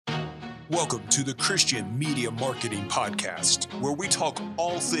Welcome to the Christian Media Marketing Podcast, where we talk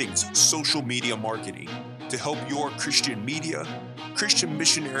all things social media marketing to help your Christian media, Christian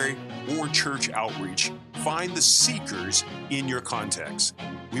missionary, or church outreach find the seekers in your context.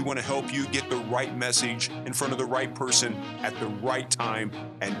 We want to help you get the right message in front of the right person at the right time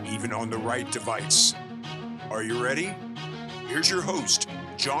and even on the right device. Are you ready? Here's your host,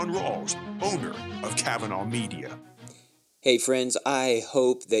 John Rawls, owner of Kavanaugh Media. Hey friends, I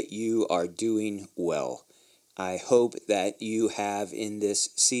hope that you are doing well. I hope that you have in this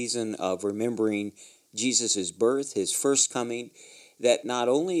season of remembering Jesus' birth, his first coming, that not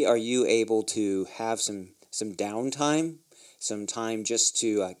only are you able to have some downtime, some time just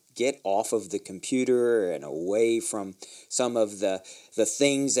to get off of the computer and away from some of the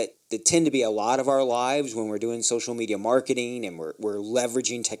things that tend to be a lot of our lives when we're doing social media marketing and we're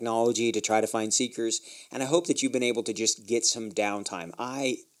leveraging technology to try to find seekers. And I hope that you've been able to just get some downtime.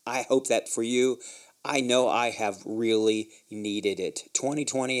 I hope that for you. I know I have really needed it.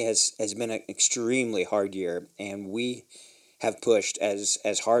 2020 has been an extremely hard year, and we have pushed as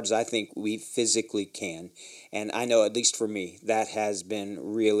hard as I think we physically can. And I know, at least for me, that has been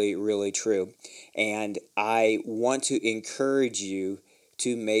really, really true. And I want to encourage you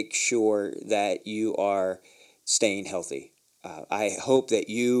to make sure that you are staying healthy. I hope that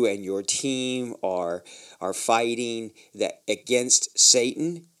you and your team are fighting that against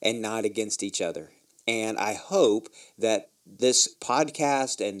Satan and not against each other. And I hope that this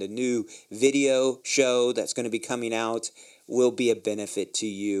podcast and the new video show that's going to be coming out will be a benefit to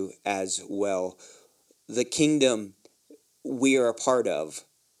you as well. The kingdom we are a part of,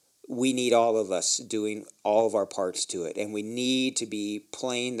 we need all of us doing all of our parts to it. And we need to be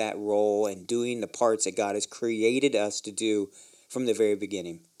playing that role and doing the parts that God has created us to do from the very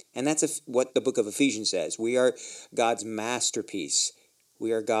beginning. And that's what the book of Ephesians says. We are God's masterpiece.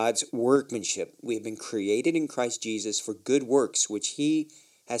 We are God's workmanship. We have been created in Christ Jesus for good works, which He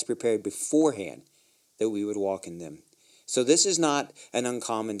has prepared beforehand that we would walk in them. So this is not an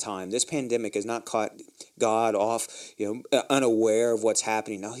uncommon time. This pandemic has not caught God off, unaware of what's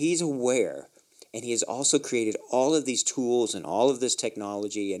happening. No, He's aware, and He has also created all of these tools and all of this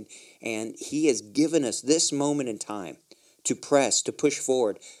technology, and He has given us this moment in time to press, to push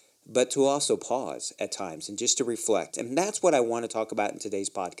forward, but to also pause at times and just to reflect. And that's what I want to talk about in today's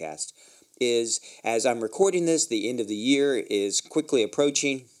podcast. Is as I'm recording this, the end of the year is quickly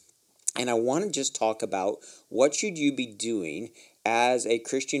approaching. And I want to just talk about what should you be doing as a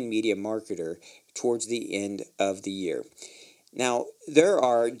Christian media marketer towards the end of the year. Now, there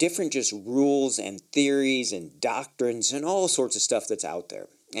are different just rules and theories and doctrines and all sorts of stuff that's out there.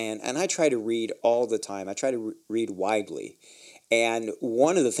 And I try to read all the time. I try to read widely. And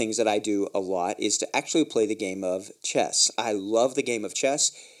one of the things that I do a lot is to actually play the game of chess. I love the game of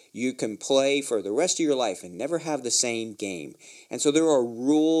chess. You can play for the rest of your life and never have the same game. And so there are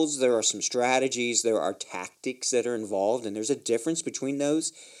rules, there are some strategies, there are tactics that are involved, and there's a difference between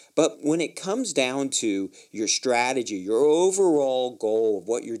those. But when it comes down to your strategy, your overall goal of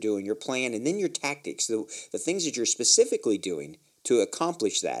what you're doing, your plan, and then your tactics, the things that you're specifically doing to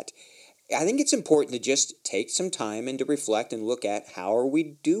accomplish that, I think it's important to just take some time and to reflect and look at how are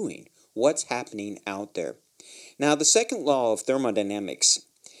we doing? What's happening out there? Now, the second law of thermodynamics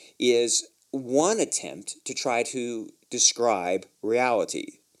is one attempt to try to describe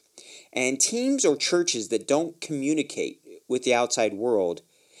reality. And teams or churches that don't communicate with the outside world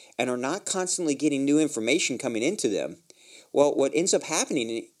and are not constantly getting new information coming into them, well, what ends up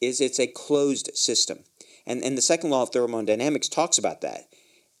happening is it's a closed system. And the second law of thermodynamics talks about that.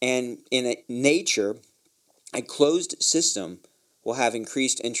 And in nature, a closed system will have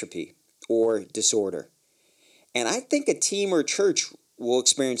increased entropy or disorder. And I think a team or church will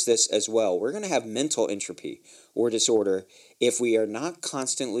experience this as well. We're going to have mental entropy or disorder if we are not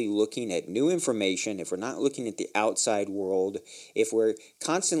constantly looking at new information, if we're not looking at the outside world, if we're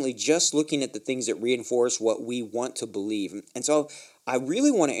constantly just looking at the things that reinforce what we want to believe. And so I really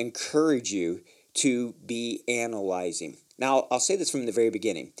want to encourage you to be analyzing. Now, I'll say this from the very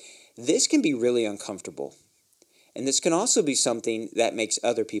beginning. This can be really uncomfortable. And this can also be something that makes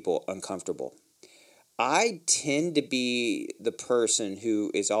other people uncomfortable. I tend to be the person who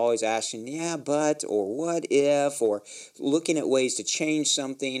is always asking, yeah, but, or what if, or looking at ways to change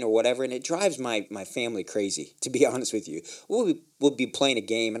something or whatever, and it drives my family crazy, to be honest with you. We'll be playing a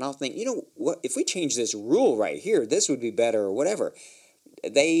game, and I'll think, what, if we change this rule right here, this would be better, or whatever.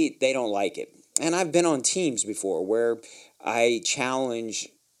 They don't like it. And I've been on teams before where I challenge,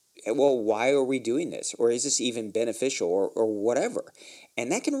 well, why are we doing this? Or is this even beneficial or whatever?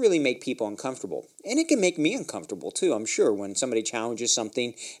 And that can really make people uncomfortable. And it can make me uncomfortable too, I'm sure, when somebody challenges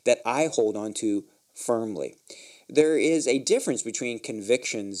something that I hold on to firmly. There is a difference between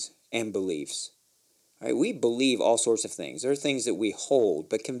convictions and beliefs. Right? We believe all sorts of things. There are things that we hold,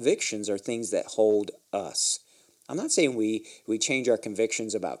 but convictions are things that hold us. I'm not saying we change our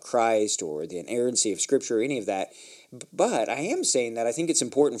convictions about Christ or the inerrancy of Scripture or any of that, but I am saying that I think it's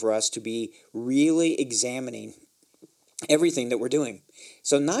important for us to be really examining everything that we're doing.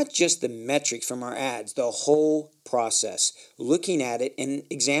 So not just the metrics from our ads, the whole process, looking at it and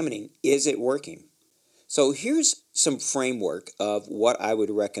examining, is it working? So here's some framework of what I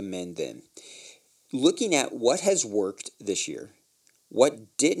would recommend then. Looking at what has worked this year,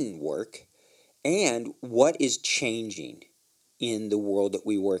 what didn't work, and what is changing in the world that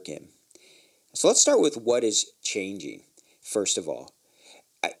we work in. So let's start with what is changing, first of all.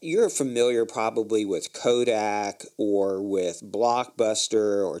 You're familiar probably with Kodak or with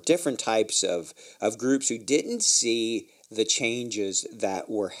Blockbuster or different types of groups who didn't see the changes that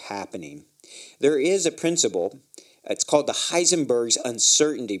were happening. There is a principle, it's called the Heisenberg's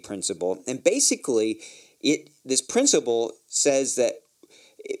uncertainty principle, and basically this principle says that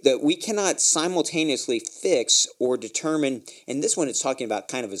we cannot simultaneously fix or determine, and this one it's talking about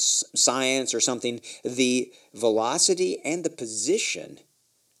kind of a science or something, the velocity and the position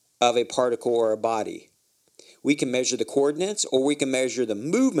of a particle or a body. We can measure the coordinates or we can measure the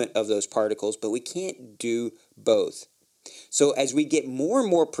movement of those particles, but we can't do both. So as we get more and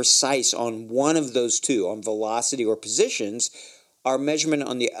more precise on one of those two, on velocity or positions, our measurement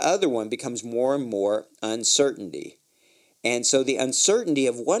on the other one becomes more and more uncertainty. And so the uncertainty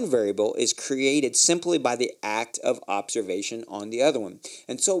of one variable is created simply by the act of observation on the other one.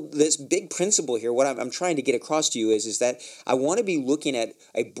 And so this big principle here, what I'm trying to get across to you is that I want to be looking at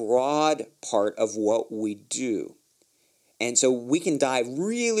a broad part of what we do. And so we can dive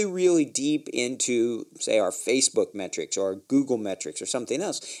really, really deep into, say, our Facebook metrics or our Google metrics or something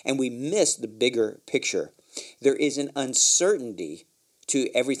else, and we miss the bigger picture. There is an uncertainty to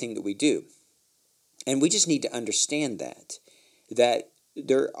everything that we do. And we just need to understand that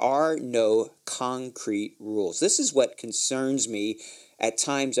there are no concrete rules. This is what concerns me at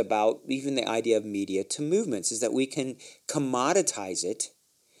times about even the idea of media to movements, is that we can commoditize it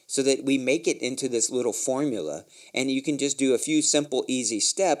so that we make it into this little formula, and you can just do a few simple, easy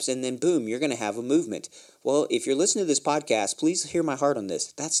steps, and then boom, you're going to have a movement. Well, if you're listening to this podcast, please hear my heart on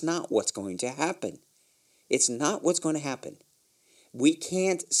this. That's not what's going to happen. It's not what's going to happen. We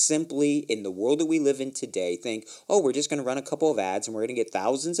can't simply, in the world that we live in today, think, oh, we're just going to run a couple of ads and we're going to get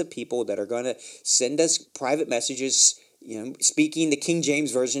thousands of people that are going to send us private messages, speaking the King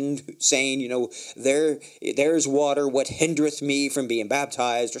James Version, saying, there's water, what hindereth me from being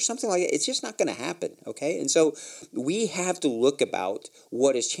baptized, or something like that. It's just not going to happen, okay? And so we have to look about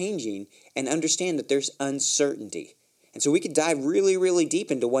what is changing and understand that there's uncertainty. And so we could dive really, really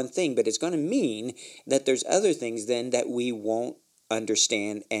deep into one thing, but it's going to mean that there's other things then that we won't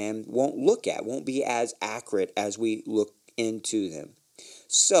understand and won't look at, won't be as accurate as we look into them.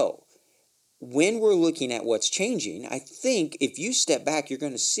 So when we're looking at what's changing, I think if you step back, you're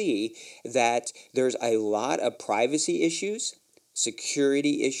going to see that there's a lot of privacy issues,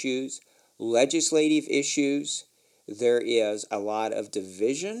 security issues, legislative issues. There is a lot of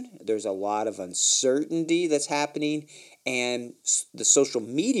division. There's a lot of uncertainty that's happening, and the social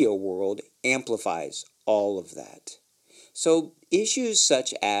media world amplifies all of that. So issues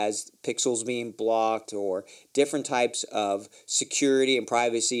such as pixels being blocked or different types of security and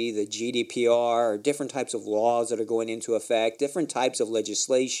privacy, the GDPR, or different types of laws that are going into effect, different types of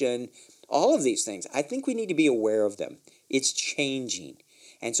legislation, all of these things, I think we need to be aware of them. It's changing.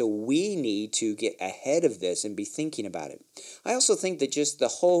 And so we need to get ahead of this and be thinking about it. I also think that just the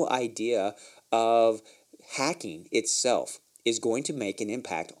whole idea of hacking itself is going to make an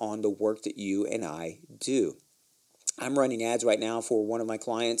impact on the work that you and I do. I'm running ads right now for one of my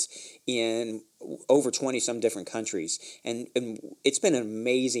clients in over 20 some different countries, and it's been an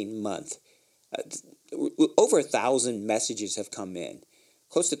amazing month. Over 1,000 messages have come in,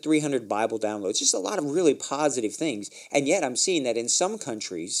 close to 300 Bible downloads, just a lot of really positive things. And yet I'm seeing that in some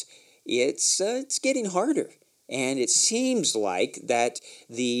countries it's getting harder, and it seems like that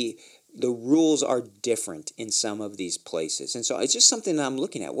the rules are different in some of these places. And so it's just something that I'm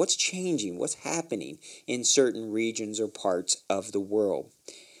looking at. What's changing? What's happening in certain regions or parts of the world?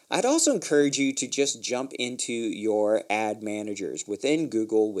 I'd also encourage you to just jump into your ad managers within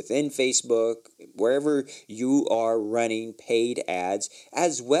Google, within Facebook, wherever you are running paid ads,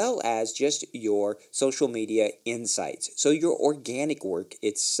 as well as just your social media insights. So your organic work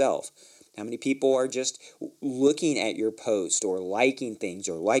itself. How many people are just looking at your post or liking things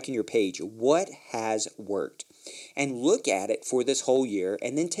or liking your page? What has worked? And look at it for this whole year,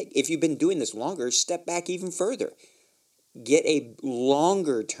 and then if you've been doing this longer, step back even further. Get a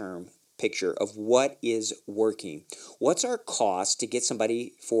longer term picture of what is working. What's our cost to get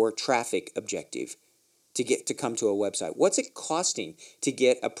somebody for traffic objective to come to a website? What's it costing to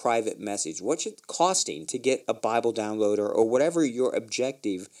get a private message? What's it costing to get a Bible downloader or whatever your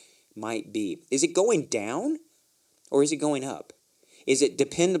objective might be? Is it going down or is it going up? Is it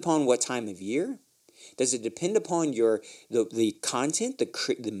depend upon what time of year? Does it depend upon the content,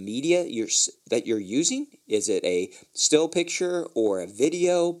 the media that you're using? Is it a still picture or a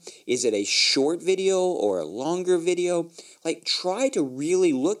video? Is it a short video or a longer video? Like, try to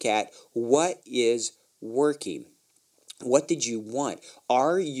really look at what is working. What did you want?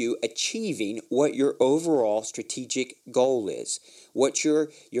 Are you achieving what your overall strategic goal is? What's your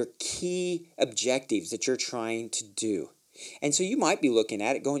key objectives that you're trying to do? And so you might be looking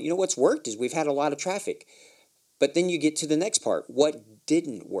at it going, what's worked is we've had a lot of traffic. But then you get to the next part. What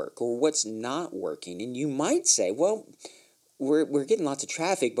didn't work or what's not working? And you might say, well, we're getting lots of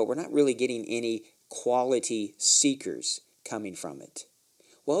traffic, but we're not really getting any quality seekers coming from it.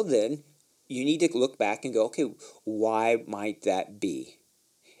 Well, then you need to look back and go, okay, why might that be?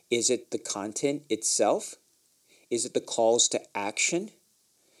 Is it the content itself? Is it the calls to action?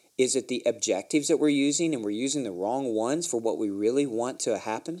 Is it the objectives that we're using and we're using the wrong ones for what we really want to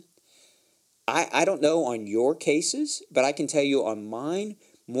happen? I don't know on your cases, but I can tell you on mine,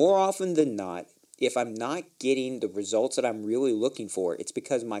 more often than not, if I'm not getting the results that I'm really looking for, it's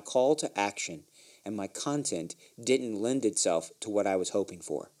because my call to action and my content didn't lend itself to what I was hoping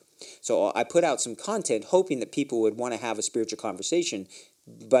for. So I put out some content hoping that people would want to have a spiritual conversation,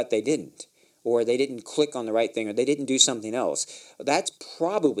 but they didn't. Or they didn't click on the right thing, or they didn't do something else. That's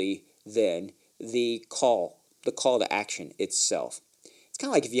probably then the call to action itself. It's kind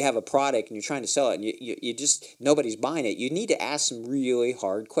of like if you have a product and you're trying to sell it and you just, nobody's buying it, you need to ask some really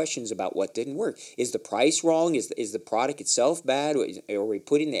hard questions about what didn't work. Is the price wrong? Is the product itself bad? Are we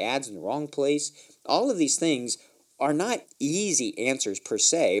putting the ads in the wrong place? All of these things are not easy answers per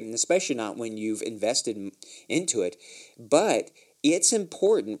se, and especially not when you've invested into it, but it's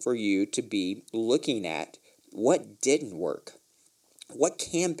important for you to be looking at what didn't work. What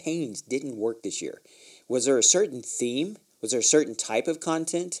campaigns didn't work this year? Was there a certain theme? Was there a certain type of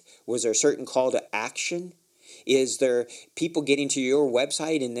content? Was there a certain call to action? Is there people getting to your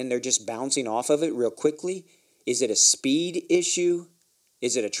website and then they're just bouncing off of it real quickly? Is it a speed issue?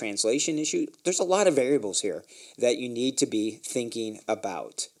 Is it a translation issue? There's a lot of variables here that you need to be thinking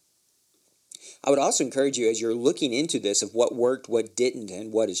about. I would also encourage you, as you're looking into this of what worked, what didn't,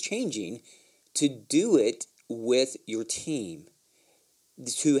 and what is changing, to do it with your team.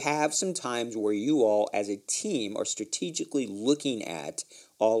 To have some times where you all as a team are strategically looking at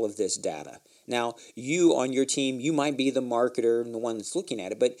all of this data. Now, you on your team, you might be the marketer and the one that's looking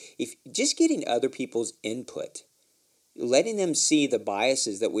at it, but if just getting other people's input, letting them see the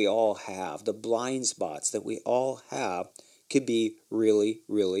biases that we all have, the blind spots that we all have, could be really,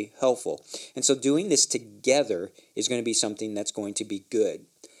 really helpful. And so doing this together is going to be something that's going to be good.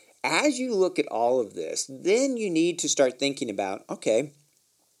 As you look at all of this, then you need to start thinking about, okay,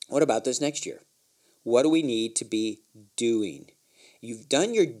 what about this next year? What do we need to be doing? You've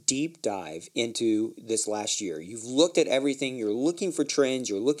done your deep dive into this last year. You've looked at everything. You're looking for trends.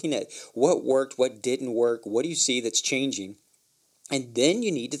 You're looking at what worked, what didn't work. What do you see that's changing? And then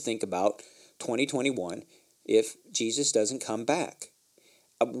you need to think about 2021 if Jesus doesn't come back.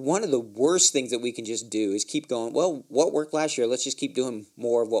 One of the worst things that we can just do is keep going, well, what worked last year? Let's just keep doing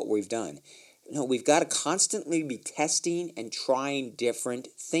more of what we've done. No, we've got to constantly be testing and trying different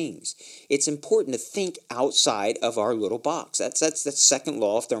things. It's important to think outside of our little box. That's the second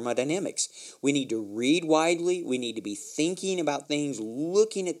law of thermodynamics. We need to read widely. We need to be thinking about things,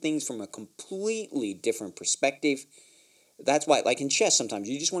 looking at things from a completely different perspective. That's why, like in chess, sometimes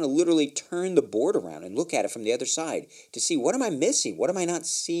you just want to literally turn the board around and look at it from the other side to see, what am I missing? What am I not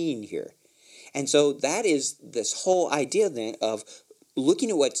seeing here? And so that is this whole idea then of looking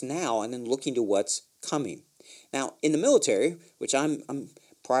at what's now and then looking to what's coming. Now, in the military, which I'm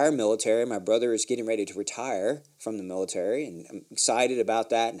prior military, my brother is getting ready to retire from the military, and I'm excited about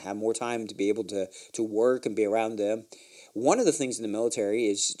that and have more time to be able to work and be around them. One of the things in the military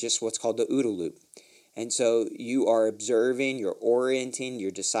is just what's called the OODA loop. And so you are observing, you're orienting,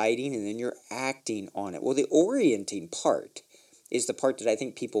 you're deciding, and then you're acting on it. Well, the orienting part is the part that I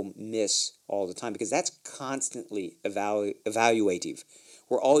think people miss all the time, because that's constantly evaluative.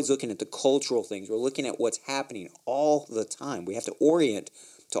 We're always looking at the cultural things. We're looking at what's happening all the time. We have to orient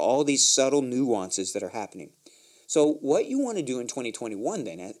to all these subtle nuances that are happening. So what you want to do in 2021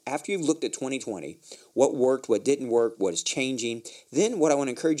 then, after you've looked at 2020, what worked, what didn't work, what is changing, then what I want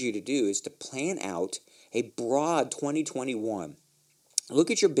to encourage you to do is to plan out a broad 2021.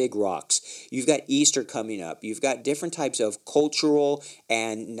 Look at your big rocks. You've got Easter coming up. You've got different types of cultural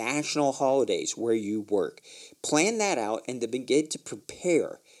and national holidays where you work. Plan that out and to begin to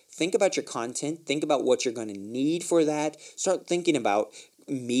prepare. Think about your content. Think about what you're going to need for that. Start thinking about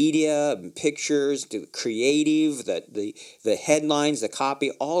media, pictures, the creative, the headlines, the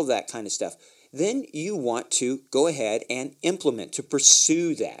copy, all of that kind of stuff. Then you want to go ahead and implement, to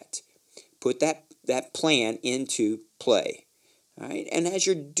pursue that. Put that plan into play. All right? And as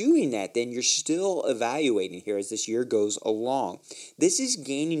you're doing that, then you're still evaluating here as this year goes along. This is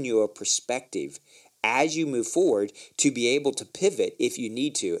gaining you a perspective as you move forward to be able to pivot if you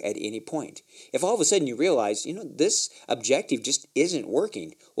need to at any point. If all of a sudden you realize, this objective just isn't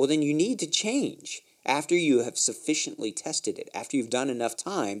working, well, then you need to change. After you have sufficiently tested it, after you've done enough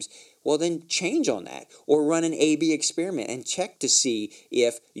times, well, then change on that or run an A/B experiment and check to see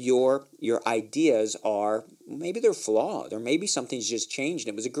if your ideas are, maybe they're flawed or maybe something's just changed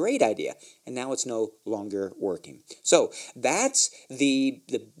and it was a great idea and now it's no longer working. So that's the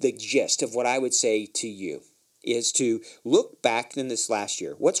gist of what I would say to you, is to look back in this last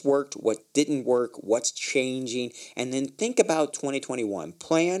year. What's worked, what didn't work, what's changing, and then think about 2021.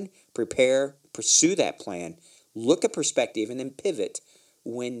 Plan, prepare, pursue that plan, look at perspective, and then pivot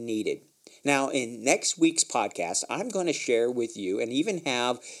when needed. Now, in next week's podcast, I'm going to share with you and even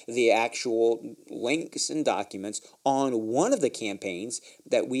have the actual links and documents on one of the campaigns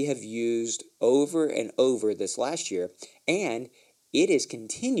that we have used over and over this last year, and it is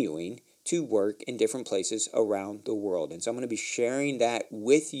continuing to work in different places around the world. And so I'm going to be sharing that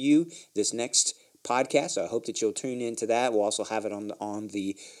with you this next podcast. So I hope that you'll tune into that. We'll also have it on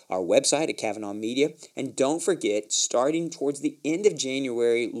our website at Kavanaugh Media. And don't forget, starting towards the end of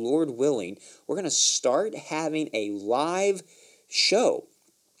January, Lord willing, we're going to start having a live show.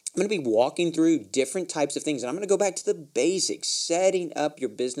 I'm going to be walking through different types of things, and I'm going to go back to the basics, setting up your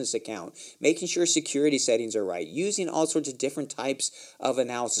business account, making sure security settings are right, using all sorts of different types of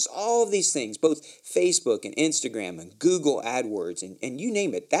analysis, all of these things, both Facebook and Instagram and Google AdWords and you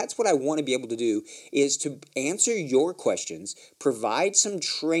name it. That's what I want to be able to do, is to answer your questions, provide some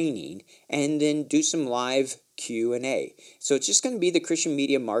training, and then do some live Q&A. So it's just going to be the Christian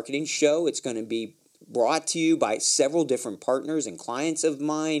Media Marketing Show. It's going to be brought to you by several different partners and clients of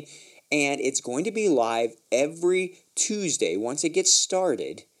mine, and it's going to be live every Tuesday once it gets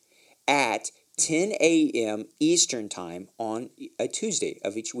started at 10 a.m. Eastern Time on a Tuesday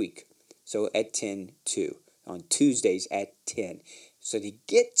of each week. So at 10:02 on Tuesdays at 10. So to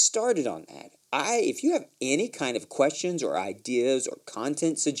get started on that, if you have any kind of questions or ideas or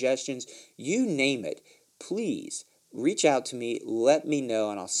content suggestions, you name it, please reach out to me, let me know,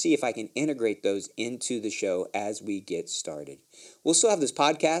 and I'll see if I can integrate those into the show as we get started. We'll still have this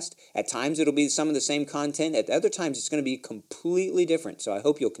podcast. At times it'll be some of the same content. At other times it's going to be completely different. So I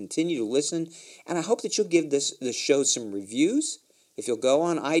hope you'll continue to listen, and I hope that you'll give the show some reviews. If you'll go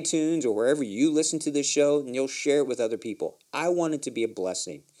on iTunes or wherever you listen to this show, and you'll share it with other people. I want it to be a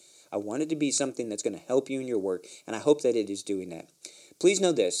blessing. I want it to be something that's going to help you in your work, and I hope that it is doing that. Please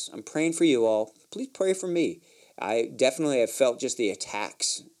know this. I'm praying for you all. Please pray for me. I definitely have felt just the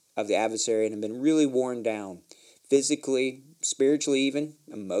attacks of the adversary and have been really worn down physically, spiritually even,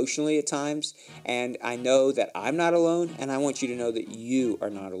 emotionally at times. And I know that I'm not alone, and I want you to know that you are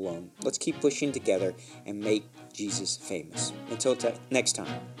not alone. Let's keep pushing together and make Jesus famous. Until next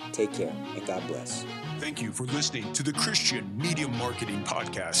time, take care and God bless. Thank you for listening to the Christian Media Marketing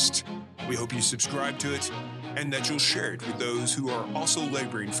Podcast. We hope you subscribe to it and that you'll share it with those who are also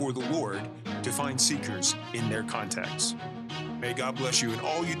laboring for the Lord to find seekers in their contacts. May God bless you in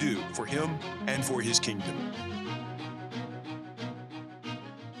all you do for Him and for His kingdom.